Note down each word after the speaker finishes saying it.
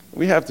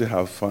We have to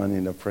have fun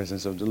in the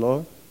presence of the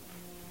Lord.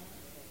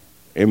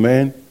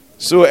 Amen.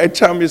 So a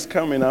time is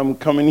coming, I'm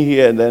coming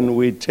here, and then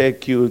we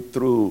take you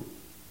through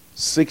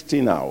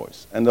 16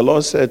 hours. And the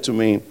Lord said to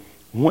me,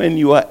 when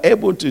you are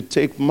able to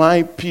take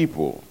my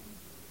people,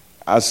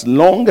 as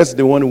long as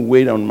they want to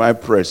wait on my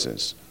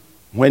presence,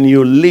 when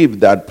you leave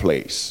that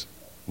place,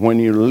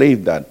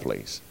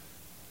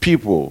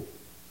 people,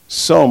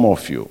 some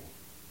of you,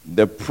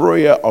 the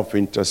prayer of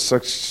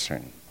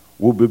intercession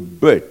will be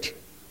birthed,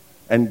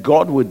 and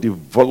God will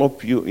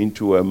develop you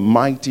into a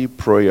mighty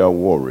prayer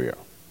warrior.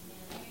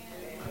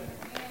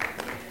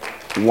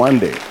 One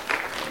day.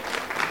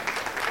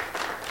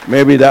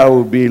 Maybe that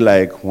will be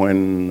like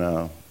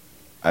when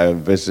I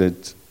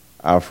visit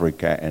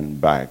Africa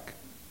and back,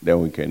 then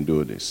we can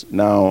do this.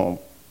 Now,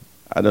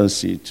 I don't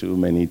see too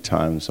many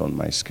times on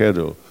my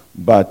schedule,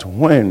 but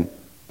when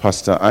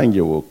Pastor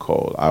Angel will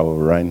call, I will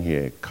run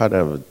here, cut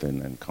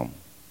everything, and come.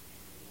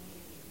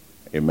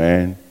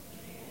 Amen.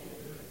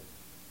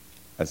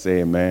 I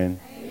say amen.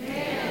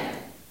 Amen.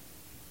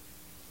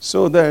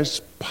 So there's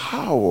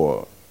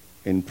power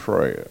in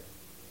prayer.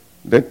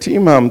 The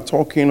theme I'm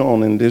talking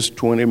on in this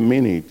 20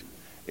 minutes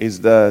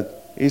is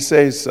that it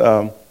says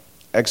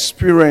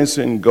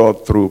experiencing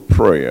God through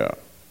prayer.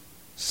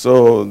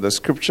 So the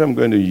scripture I'm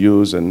going to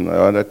use and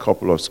another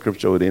couple of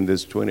scripture within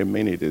this 20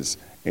 minutes is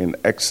in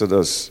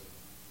Exodus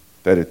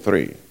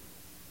 33,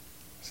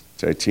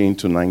 13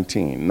 to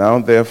 19. Now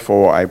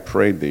therefore I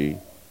pray thee,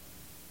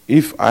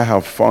 if I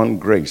have found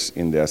grace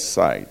in their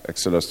sight,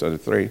 Exodus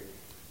 33,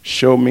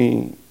 show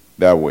me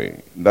that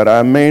way, that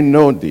I may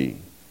know thee,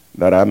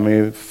 that I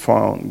may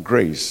find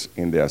grace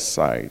in their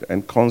sight,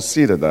 and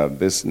consider that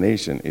this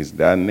nation is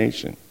their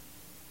nation.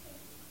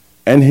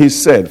 And he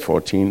said,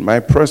 14, my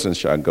presence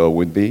shall go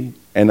with thee,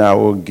 and I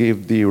will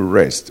give thee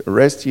rest.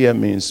 Rest here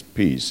means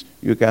peace.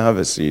 You can have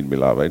a seat,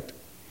 beloved.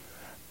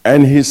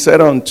 And he said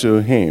unto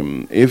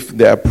him, if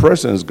their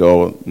presence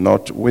go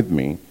not with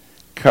me,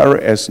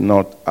 carry us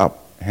not up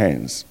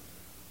hence.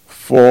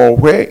 For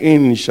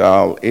wherein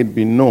shall it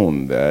be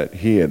known that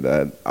here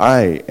that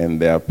I and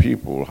their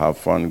people have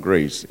found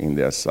grace in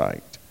their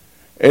sight?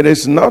 It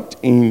is not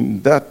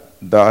in that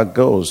thou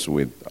goes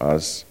with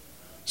us,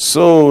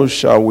 so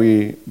shall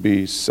we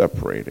be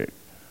separated.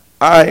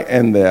 I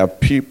and their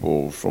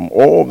people from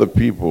all the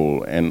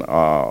people and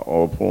are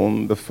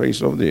upon the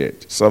face of the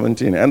earth.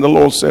 17. And the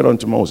Lord said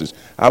unto Moses,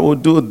 I will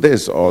do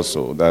this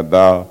also that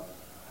thou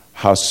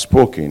hast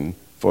spoken,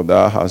 for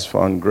thou hast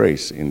found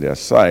grace in their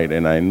sight,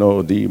 and I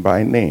know thee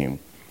by name.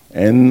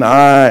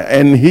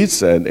 And he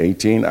said,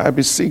 18, I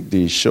beseech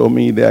thee, show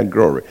me their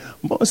glory.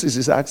 Moses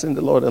is asking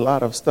the Lord a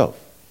lot of stuff.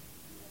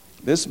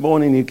 This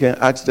morning you can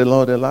ask the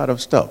Lord a lot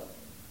of stuff.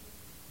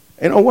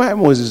 You know why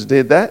Moses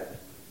did that?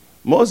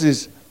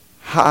 Moses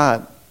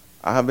had,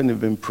 I haven't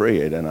even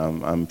prayed and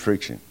I'm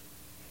preaching.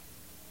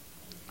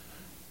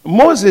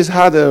 Moses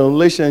had a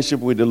relationship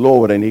with the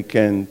Lord and he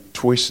can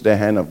twist the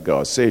hand of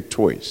God. Say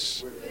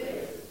twist.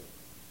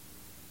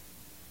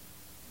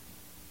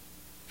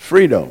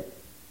 Freedom.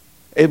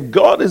 If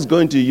God is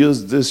going to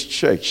use this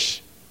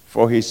church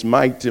for his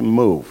mighty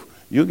move,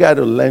 you got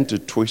to learn to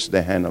twist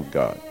the hand of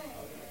God.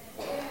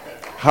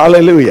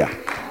 Hallelujah.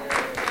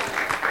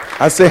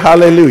 I say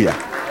hallelujah.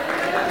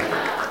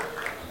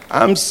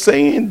 I'm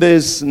saying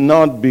this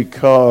not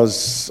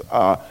because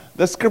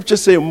the scripture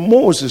says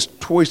Moses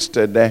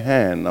twisted the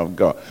hand of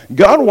God.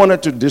 God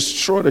wanted to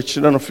destroy the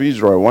children of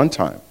Israel one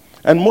time.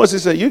 And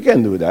Moses said, you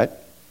can't do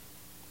that.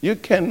 You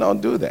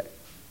cannot do that.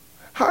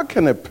 How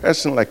can a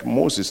person like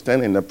Moses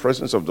stand in the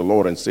presence of the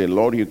Lord and say,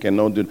 Lord, you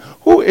cannot do it?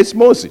 Who is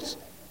Moses?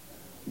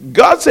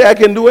 God said, I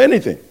can do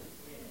anything.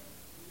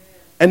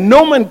 And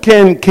no man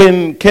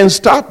can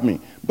stop me.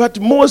 But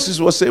Moses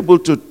was able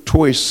to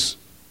twist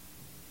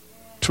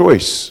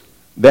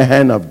the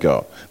hand of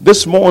God.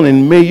 This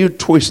morning, may you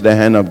twist the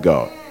hand of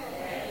God.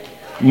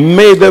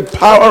 May the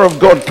power of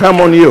God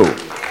come on you.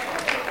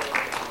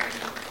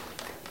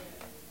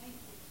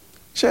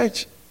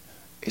 Church,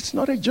 it's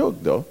not a joke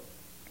though.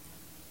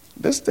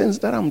 These things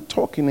that I'm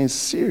talking is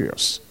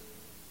serious.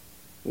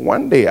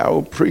 One day I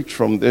will preach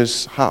from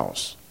this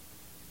house.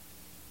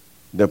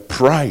 The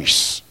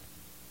price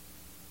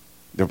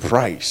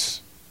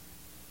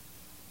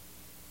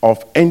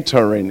of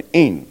entering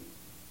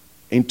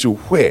into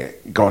where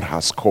God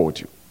has called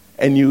you.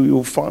 And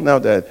you'll find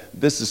out that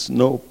this is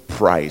no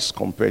price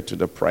compared to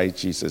the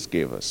price Jesus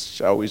gave us.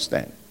 Shall we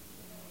stand?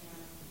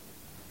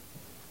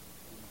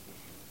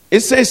 It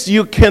says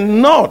you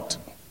cannot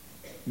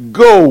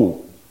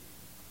go.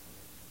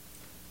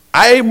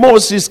 I,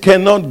 Moses,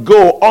 cannot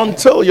go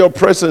until your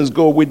presence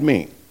go with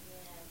me.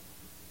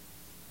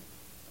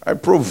 I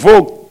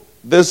provoked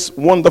this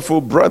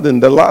wonderful brethren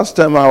the last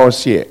time I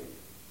was here.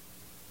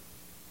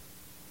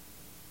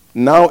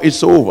 Now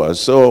it's over,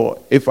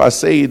 so if I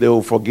say they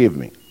will forgive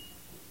me.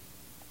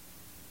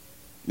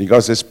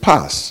 Because it's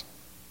past.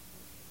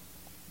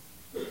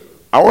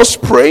 I was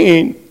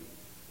praying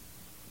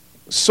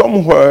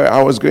somewhere,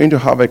 I was going to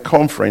have a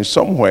conference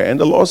somewhere, and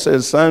the Lord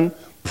said, son,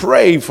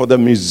 pray for the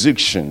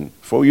musician,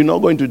 for you're not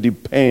going to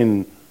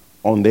depend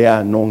on their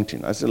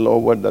anointing. I said,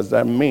 Lord, what does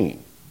that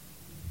mean?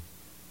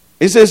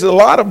 He says a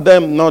lot of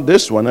them, not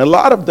this one, a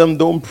lot of them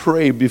don't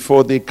pray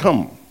before they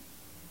come.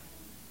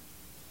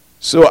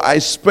 So I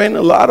spend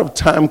a lot of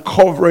time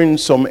covering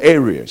some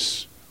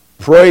areas.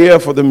 Prayer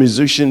for the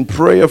musician,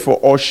 prayer for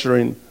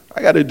ushering.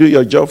 I got to do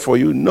your job for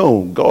you.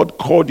 No, God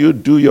called you to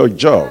do your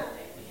job.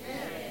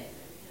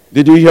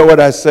 Did you hear what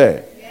I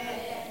said?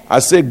 I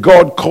said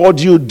God called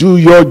you to do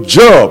your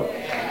job.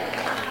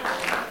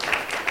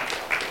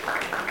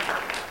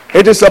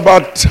 It is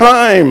about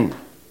time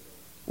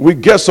we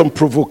get some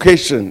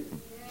provocated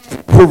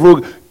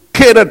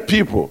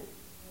people.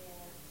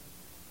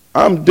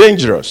 I'm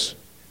dangerous.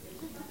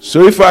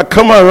 So if I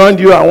come around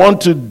you, I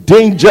want to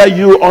danger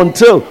you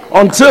until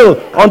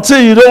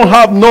you don't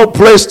have no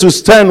place to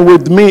stand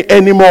with me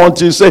anymore,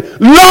 until you say,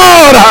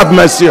 Lord, have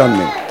mercy on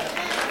me.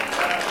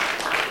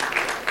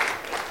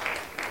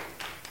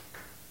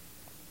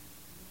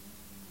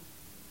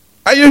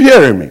 Are you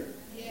hearing me?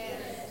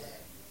 Yes.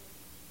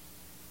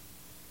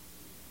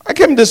 I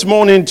came this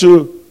morning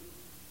to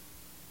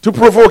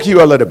provoke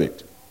you a little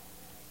bit.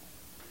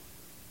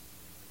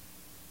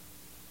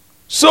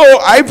 So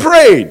I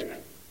prayed.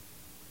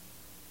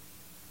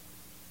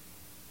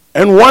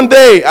 And one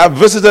day I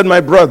visited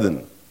my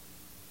brethren.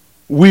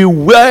 We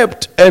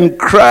wept and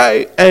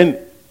cried, and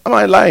am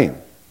I lying?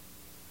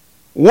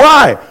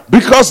 Why?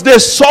 Because they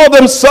saw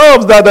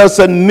themselves that there's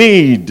a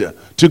need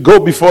to go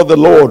before the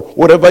Lord,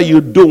 whatever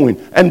you're doing,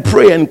 and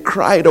pray and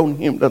cried on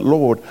him, the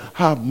Lord,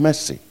 have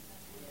mercy.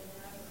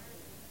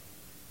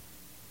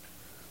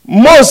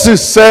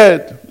 Moses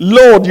said,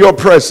 Lord, your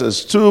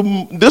presence.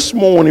 This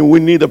morning we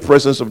need the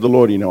presence of the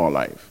Lord in our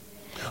life.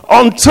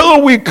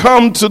 Until we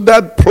come to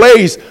that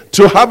place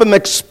to have an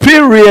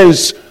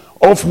experience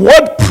of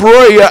what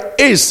prayer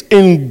is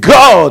in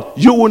God,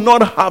 you will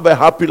not have a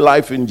happy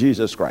life in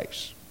Jesus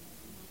Christ.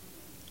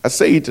 I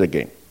say it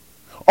again.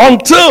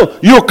 Until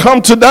you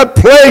come to that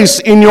place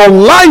in your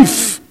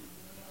life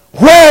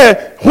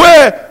where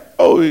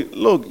oh,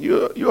 look,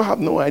 you have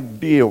no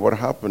idea what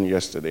happened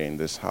yesterday in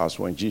this house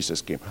when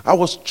Jesus came. I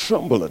was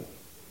trembling.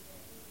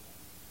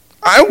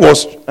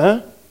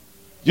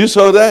 You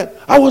saw that?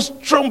 I was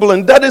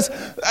trembling. That is,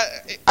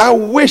 I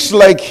wish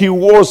like he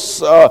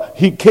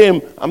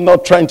came. I'm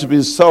not trying to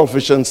be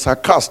selfish and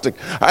sarcastic.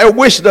 I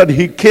wish that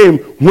he came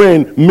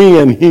when me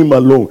and him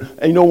alone.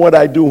 And you know what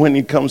I do when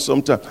he comes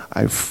sometimes?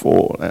 I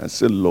fall and I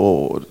say,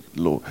 Lord.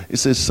 He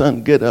says,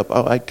 son, get up.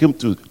 I came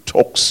to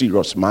talk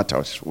serious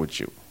matters with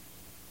you.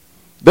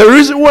 The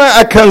reason why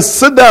I can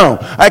sit down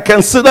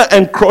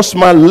and cross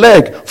my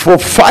leg for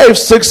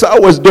 5-6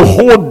 hours the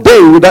whole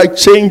day without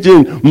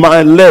changing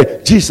my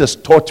leg. Jesus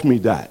taught me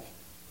that.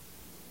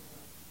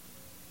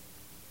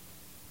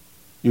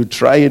 You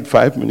try it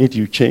 5 minutes,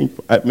 you change,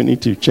 5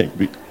 minutes, you change.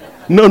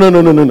 No.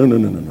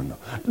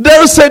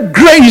 There is a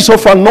grace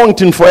of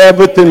anointing for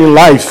everything in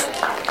life.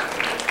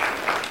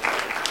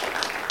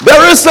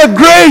 There is a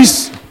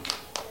grace.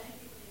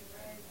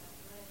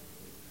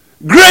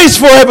 Grace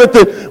for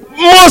everything.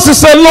 Moses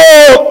said,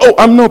 Lord, oh,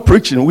 I'm not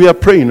preaching. We are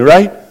praying,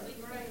 right?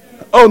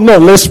 Oh, no,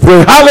 let's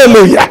pray.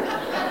 Hallelujah.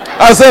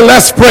 I said,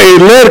 let's pray.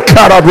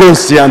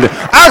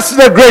 Ask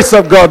the grace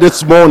of God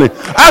this morning.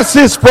 Ask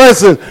his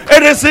presence.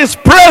 It is his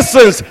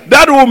presence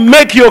that will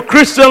make your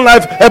Christian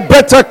life a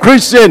better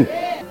Christian.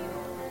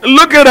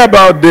 Look at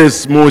about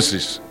this,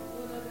 Moses.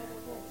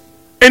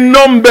 In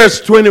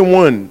Numbers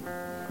 21,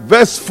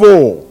 verse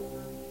 4.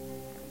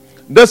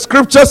 The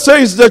scripture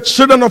says the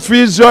children of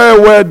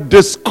Israel were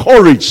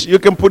discouraged. You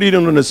can put it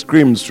on the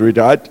screen,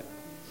 sweetheart.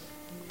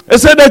 It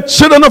said the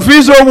children of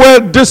Israel were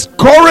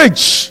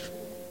discouraged.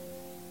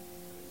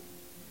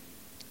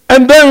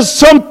 And then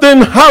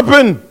something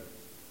happened.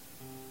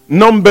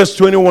 Numbers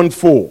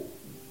 21:4.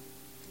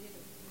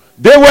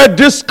 They were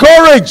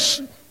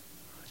discouraged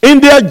in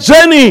their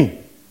journey.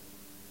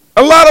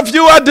 A lot of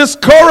you are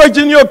discouraged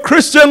in your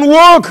Christian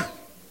walk.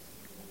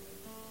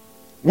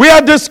 We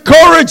are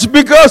discouraged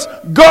because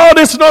God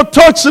is not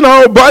touching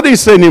our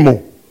bodies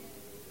anymore.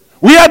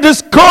 We are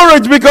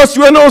discouraged because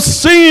we are not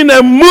seeing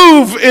a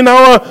move in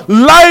our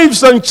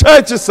lives and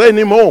churches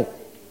anymore.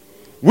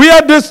 We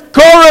are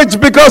discouraged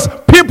because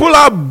people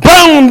are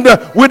bound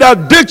with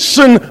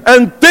addiction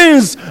and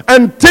things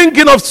and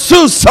thinking of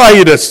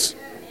suicides.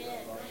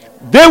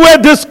 They were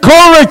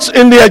discouraged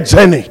in their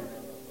journey.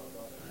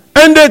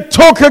 And they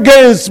talk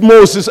against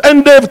Moses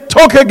and they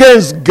talk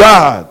against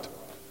God.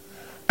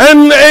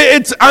 And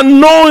it's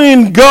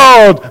annoying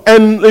God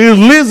and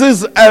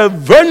releases a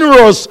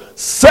venomous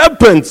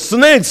serpent,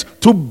 snakes,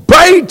 to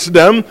bite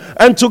them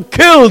and to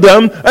kill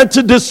them and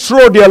to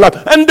destroy their life.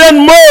 And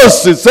then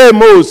Moses, say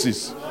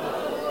Moses.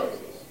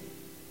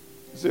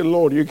 Say,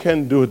 Lord, you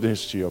can't do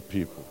this to your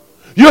people.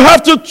 You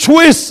have to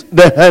twist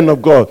the hand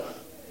of God.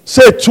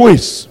 Say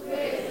twist.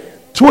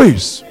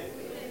 Twist.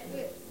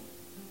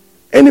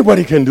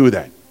 Anybody can do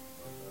that.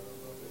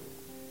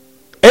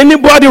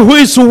 Anybody who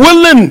is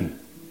willing,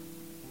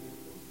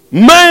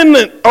 man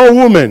or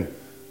woman.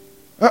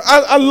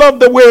 I love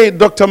the way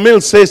Dr.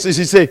 Mills says this.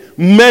 He says,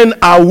 men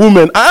are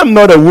women. I'm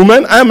not a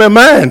woman. I'm a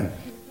man.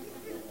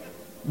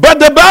 But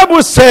the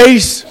Bible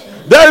says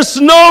there's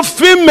no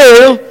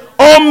female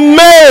or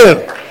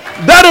male.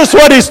 That is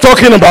what he's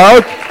talking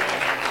about.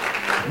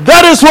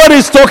 That is what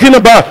he's talking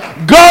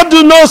about. God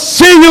do not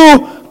see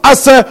you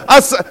as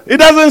he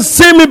doesn't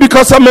see me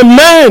because I'm a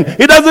man.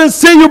 He doesn't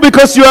see you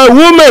because you are a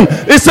woman.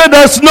 He said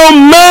there's no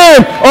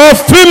man or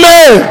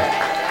female.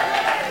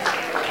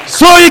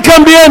 So he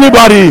can be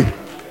anybody.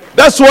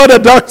 That's what the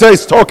doctor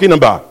is talking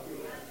about.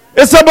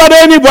 It's about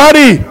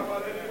anybody.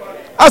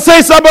 I say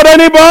it's about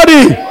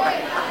anybody.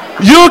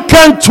 You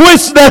can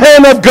twist the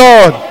hand of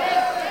God.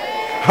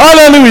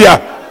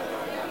 Hallelujah.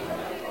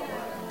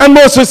 And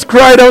Moses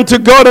cried unto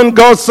God, and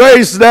God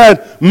says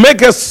that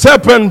make a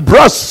serpent,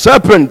 brass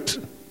serpent.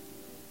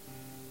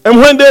 And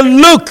when they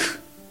look,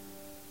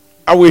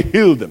 I will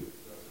heal them.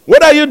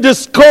 What are you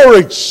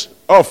discouraged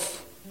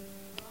of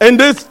in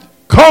this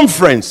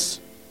conference?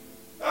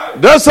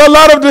 There's a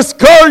lot of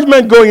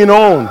discouragement going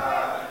on.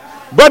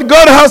 But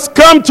God has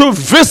come to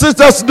visit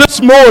us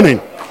this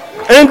morning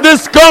in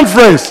this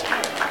conference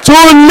to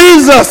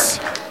release us.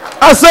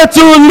 I said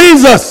to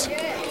release us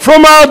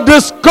from our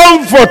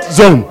discomfort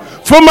zone,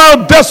 from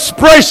our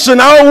desperation,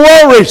 our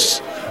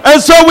worries.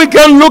 And so we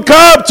can look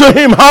up to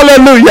him.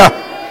 Hallelujah.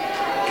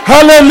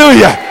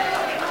 Hallelujah.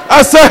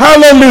 I say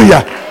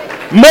hallelujah.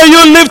 May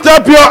you lift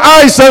up your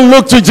eyes and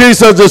look to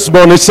Jesus this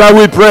morning. Shall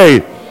we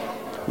pray?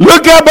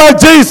 Look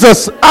about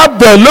Jesus up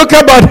there. Look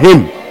about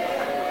him.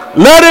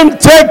 Let him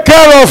take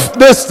care of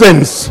these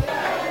things.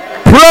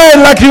 Pray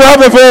like you have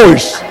a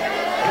voice.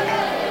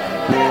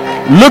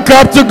 Look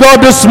up to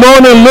God this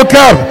morning. Look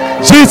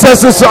up.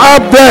 Jesus is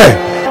up there.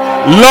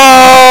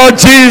 Lord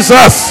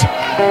Jesus.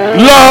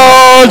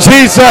 Lord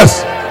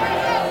Jesus.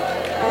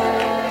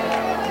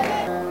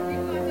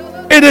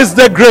 It is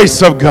the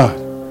grace of God.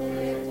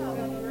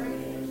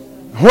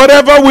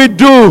 Whatever we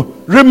do,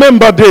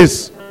 remember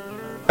this.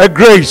 A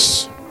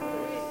grace.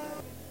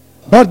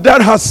 But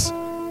that has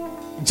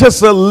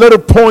just a little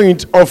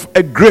point of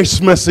a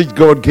grace message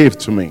God gave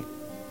to me.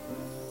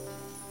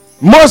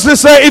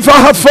 Moses said, if I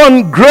have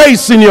found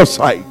grace in your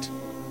sight.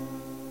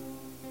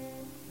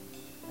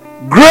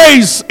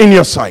 Grace in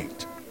your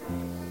sight.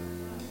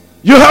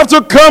 You have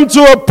to come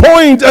to a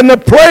point and a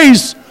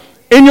place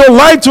in your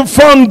life to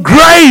find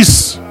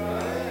grace.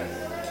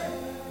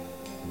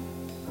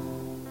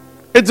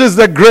 It is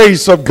the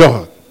grace of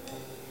God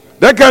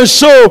that can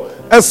show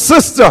a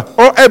sister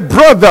or a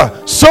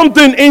brother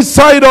something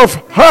inside of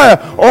her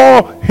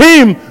or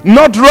him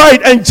not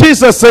right, and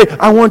Jesus say,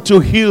 I want to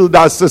heal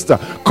that sister.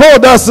 Call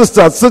that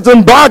sister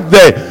sitting back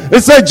there. He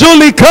said,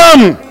 Julie,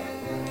 come.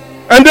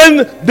 And then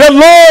the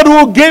Lord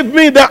will give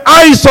me the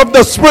eyes of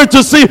the Spirit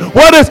to see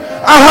what is.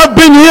 I have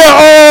been here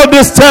all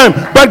this time,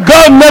 but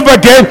God never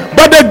gave.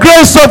 But the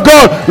grace of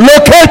God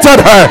located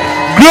her.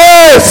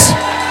 Grace.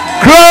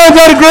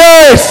 Greater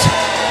grace.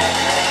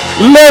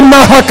 Le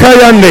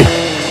mahakayande.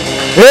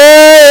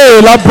 Hey,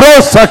 la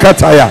brosa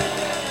kataya.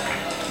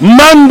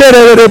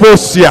 Mandere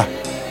rebosia.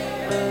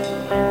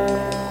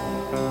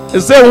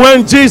 It said,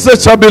 when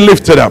Jesus shall be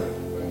lifted up.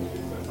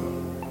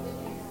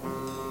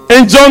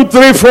 In John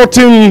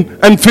 3:14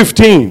 and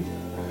 15.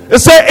 It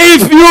said,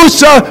 if you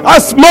shall,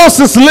 as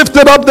Moses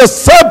lifted up the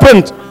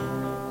serpent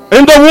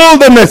in the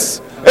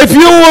wilderness, if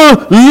you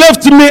will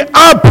lift me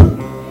up,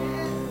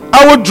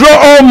 I will draw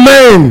all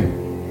men.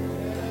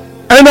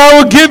 And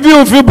I will give you,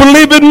 if you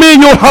believe in me,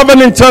 you'll have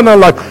an eternal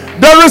life.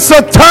 There is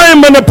a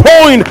time and a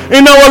point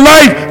in our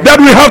life that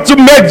we have to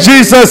make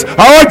Jesus,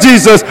 our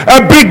Jesus,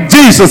 a big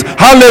Jesus.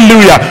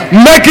 Hallelujah.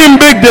 Make him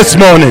big this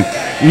morning.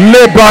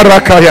 Le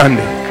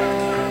barakayande.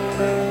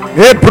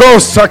 Ebro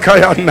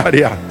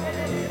sakayandaria.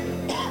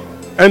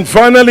 And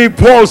finally,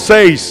 Paul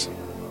says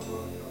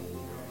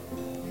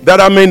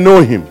that I may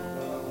know him.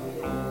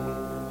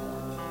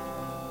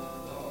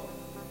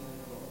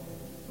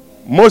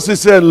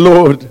 Moses said,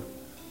 Lord,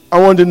 I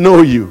want to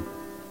know you.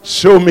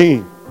 Show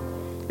me.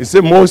 He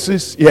said,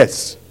 Moses,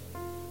 yes.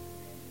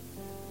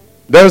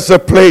 There's a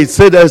place.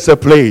 Say there's a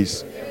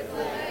place.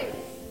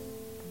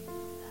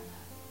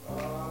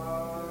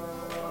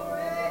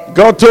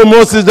 God told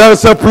Moses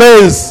there's a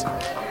place.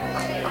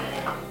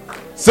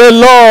 Say,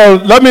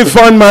 Lord, let me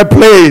find my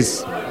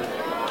place.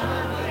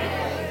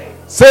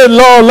 Say,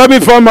 Lord, let me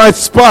find my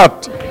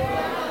spot.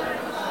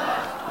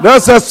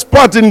 There's a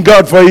spot in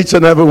God for each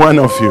and every one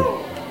of you.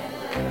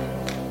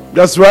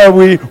 That's why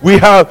we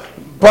have,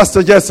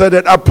 Pastor just said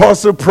that,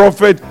 apostle,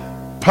 prophet,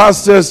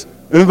 pastors,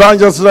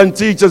 evangelists, and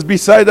teachers.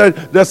 Beside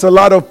that, there's a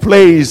lot of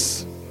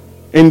place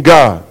in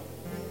God.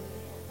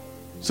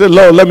 Say,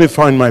 Lord, let me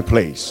find my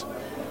place.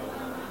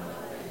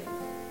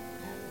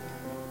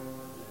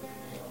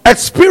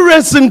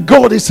 Experiencing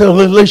God is a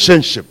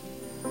relationship.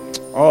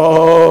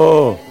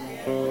 Oh.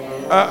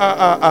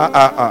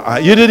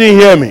 You didn't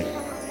hear me.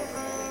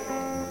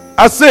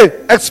 I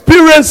say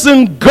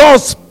experiencing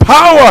God's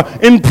power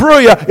in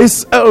prayer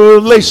is a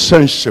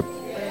relationship.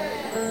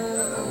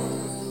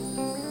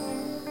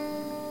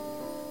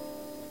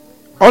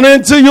 And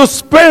until you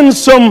spend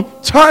some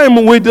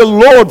time with the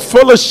Lord,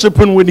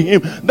 fellowshipping with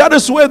him, that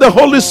is where the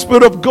Holy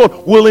Spirit of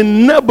God will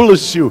enable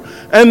you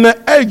and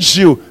urge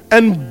you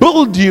and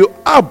build you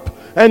up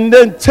and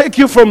then take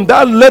you from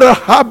that little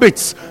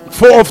habits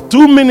of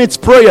 2 minutes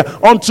prayer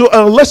onto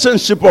a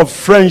relationship of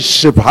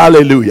friendship.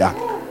 Hallelujah.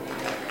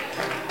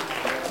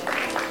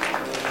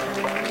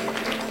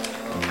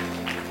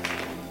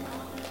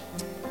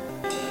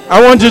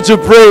 I want you to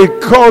pray,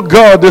 call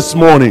God this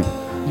morning,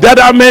 that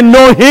I may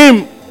know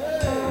Him.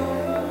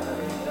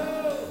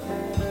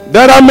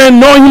 That I may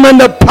know Him and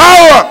the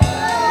power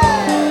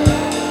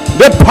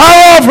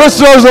of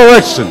His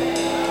resurrection.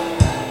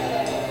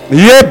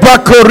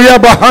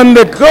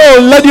 Go,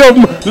 let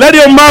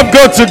your mouth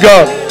go to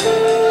God.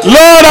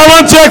 Lord, I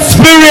want to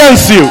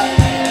experience you.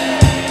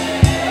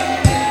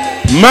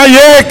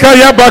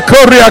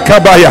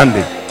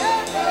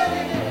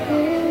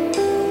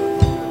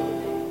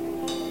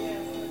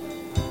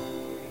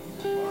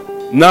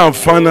 Now,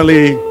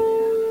 finally,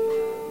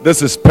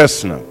 this is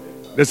personal.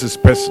 This is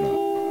personal.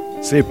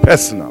 Say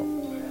personal.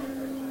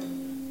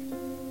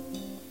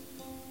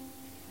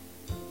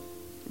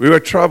 We were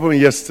traveling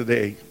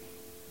yesterday,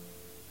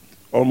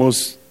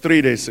 almost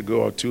 3 days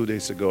ago or 2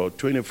 days ago,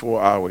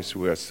 24 hours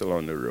we were still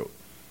on the road.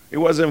 It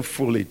wasn't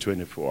fully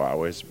 24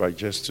 hours, but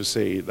just to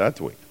say it that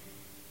way.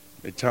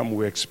 The time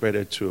we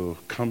expected to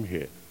come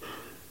here,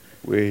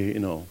 we,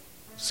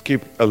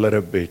 skipped a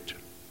little bit.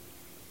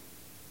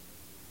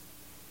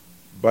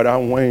 But I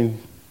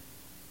went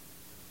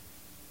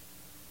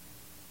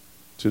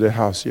to the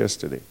house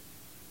yesterday.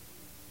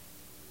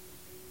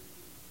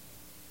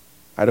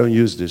 I don't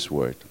use this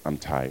word, I'm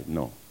tired.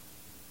 No.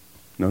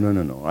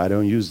 No. I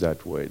don't use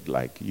that word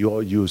like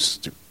you're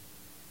used to.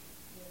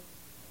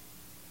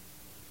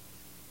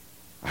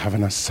 I have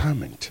an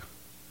assignment.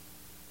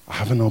 I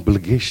have an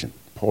obligation,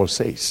 Paul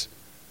says,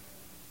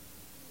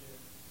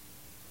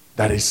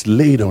 that is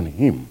laid on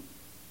him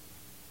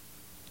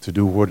to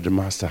do what the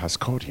Master has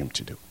called him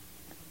to do.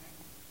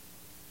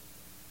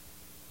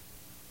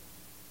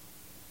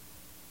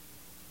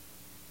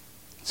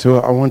 So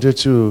I wanted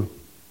to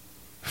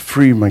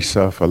free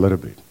myself a little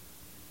bit.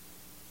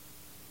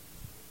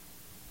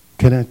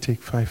 Can I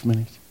take 5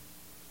 minutes?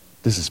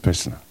 This is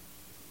personal.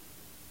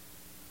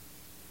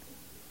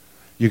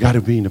 You got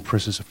to be in the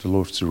presence of the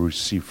Lord to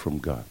receive from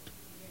God.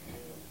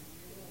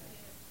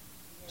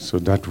 So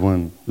that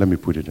one, let me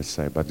put it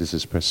aside, but this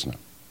is personal.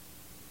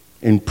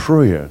 In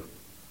prayer,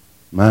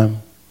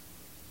 ma'am,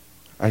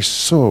 I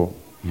saw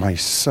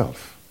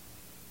myself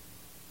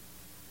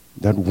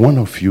that one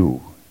of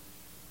you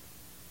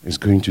is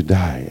going to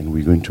die and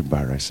we're going to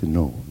bury. I said,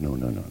 no. No,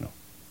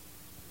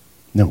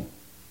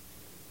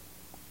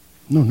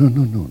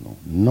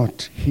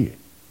 not here.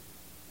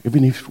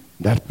 Even if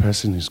that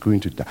person is going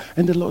to die.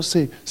 And the Lord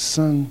said,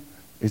 son,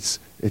 it's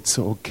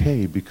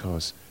okay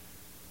because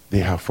they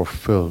have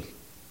fulfilled,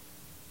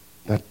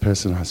 that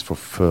person has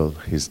fulfilled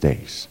his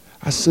days.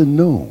 I said,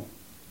 no.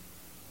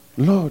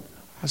 Lord,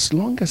 as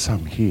long as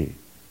I'm here,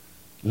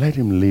 let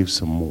him live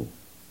some more.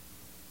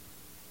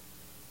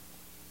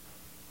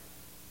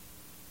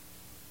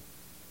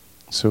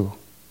 So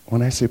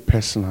when I say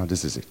personal,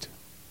 this is it.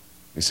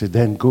 He said,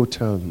 then go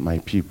tell my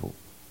people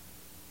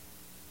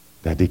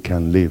that they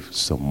can live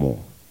some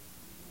more.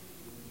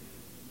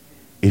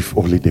 If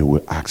only they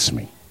will ask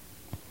me.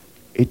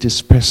 It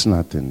is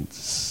personal thing,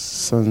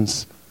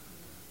 sons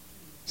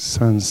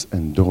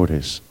and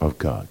daughters of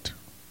God.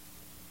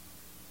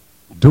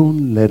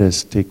 Don't let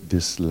us take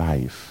this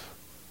life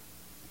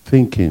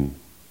thinking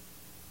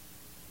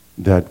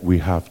that we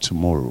have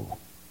tomorrow.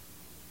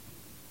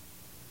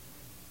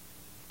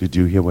 Did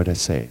you hear what I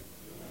said?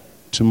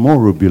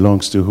 Tomorrow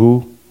belongs to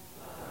who?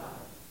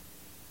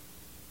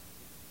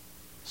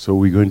 So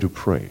we're going to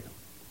pray.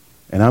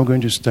 And I'm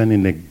going to stand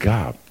in the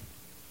gap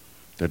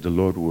that the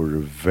Lord will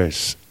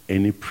reverse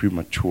any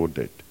premature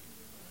death.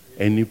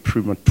 Any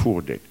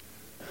premature death.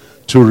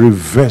 To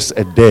reverse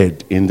a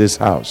death in this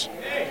house.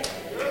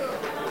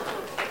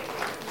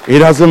 It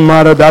doesn't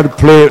matter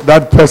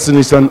that person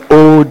is an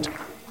old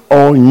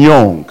or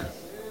young.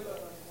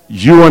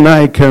 You and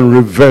I can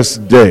reverse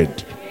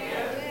death.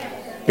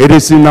 It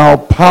is in our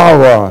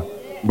power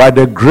by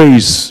the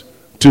grace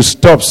to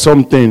stop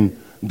something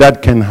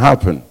that can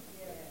happen.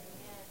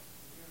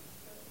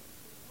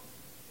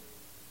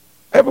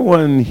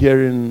 Everyone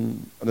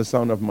hearing the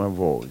sound of my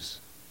voice,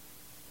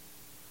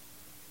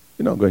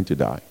 you're not going to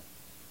die.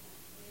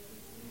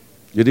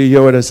 Did you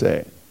hear what I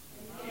say?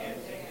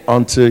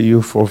 Until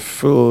you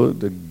fulfill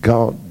the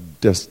God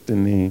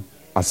destiny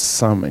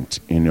assignment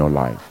in your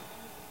life.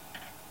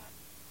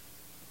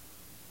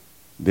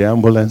 The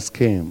ambulance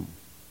came.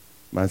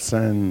 My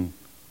son,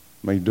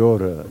 my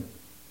daughter,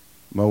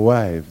 my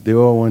wife, they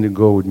all wanted to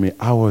go with me.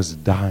 I was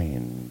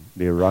dying.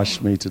 They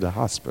rushed me to the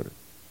hospital.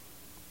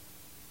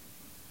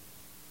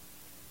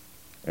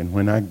 And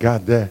when I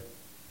got there,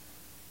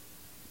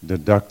 the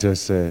doctor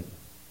said,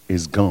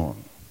 it's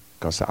gone.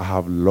 Because I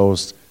have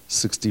lost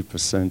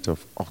 60%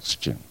 of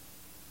oxygen.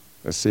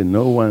 I said,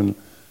 no one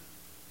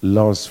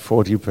lost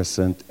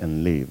 40%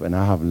 and live. And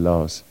I have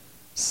lost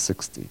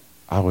 60.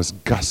 I was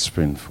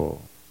gasping for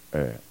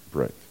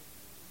breath.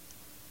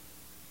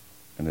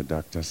 And the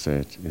doctor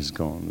said, it's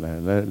gone.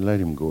 Let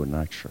him go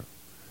natural.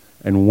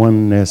 And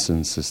one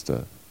nursing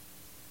sister,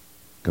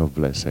 God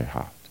bless her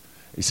heart.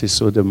 He says,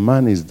 so the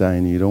man is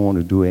dying, you don't want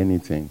to do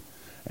anything.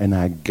 And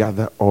I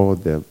gather all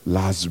the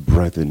last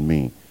breath in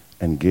me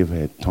and gave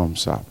her a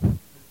thumbs up.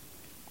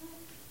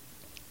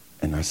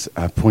 And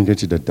I pointed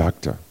to the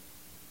doctor.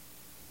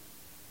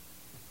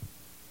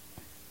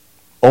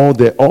 I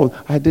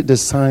did the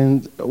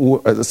signs,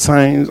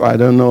 I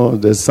don't know,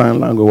 the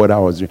sign language, what I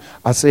was doing.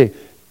 I say,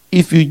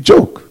 if you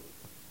joke,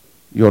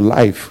 your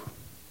life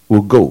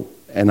will go.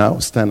 And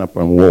I'll stand up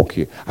and walk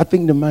here. I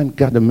think the man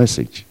got the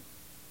message.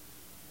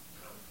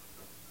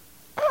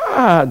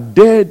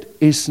 Dead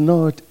is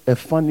not a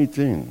funny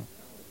thing.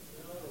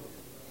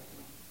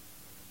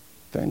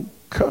 Thank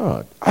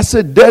God. I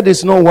said, dead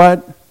is not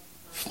what?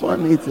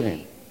 Funny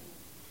thing.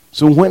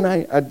 So when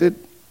I did,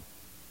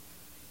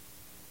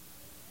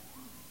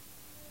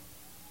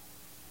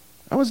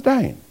 I was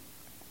dying.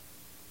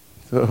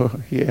 So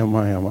here am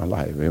I, I'm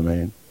alive.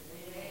 Amen.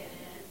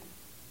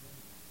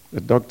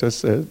 The doctor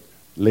said,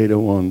 later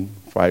on,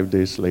 5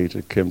 days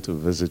later, came to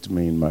visit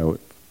me in my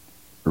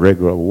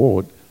regular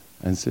ward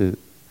and said,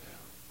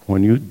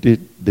 when you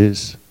did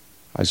this,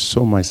 I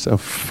saw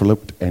myself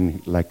flipped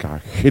and like I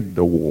hit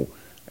the wall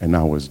and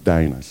I was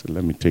dying. I said,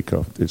 let me take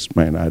off this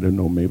man. I don't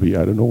know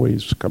where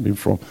he's coming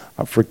from.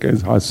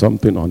 Africans have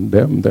something on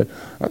them. That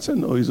I said,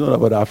 no, it's not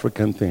about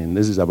African thing.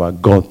 This is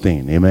about God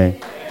thing.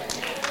 Amen.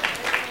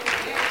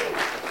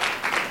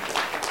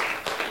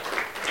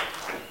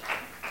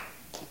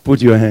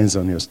 Put your hands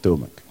on your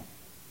stomach.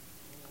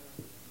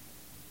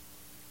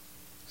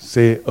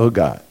 Say, oh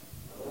God,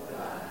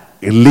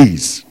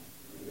 release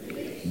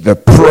the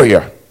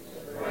prayer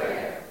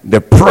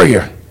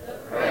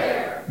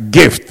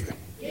gift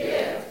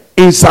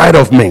inside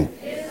of me.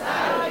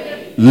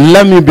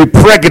 Let me be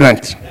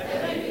pregnant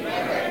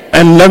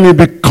and let me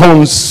be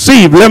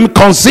conceived. Let me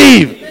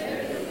conceive.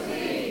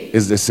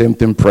 It's the same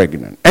thing,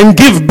 pregnant. And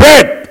give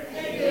birth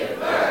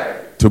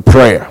to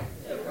prayer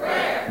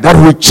that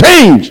will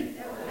change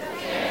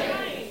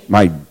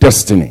my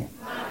destiny,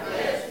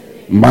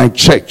 my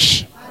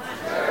church,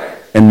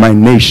 and my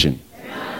nation.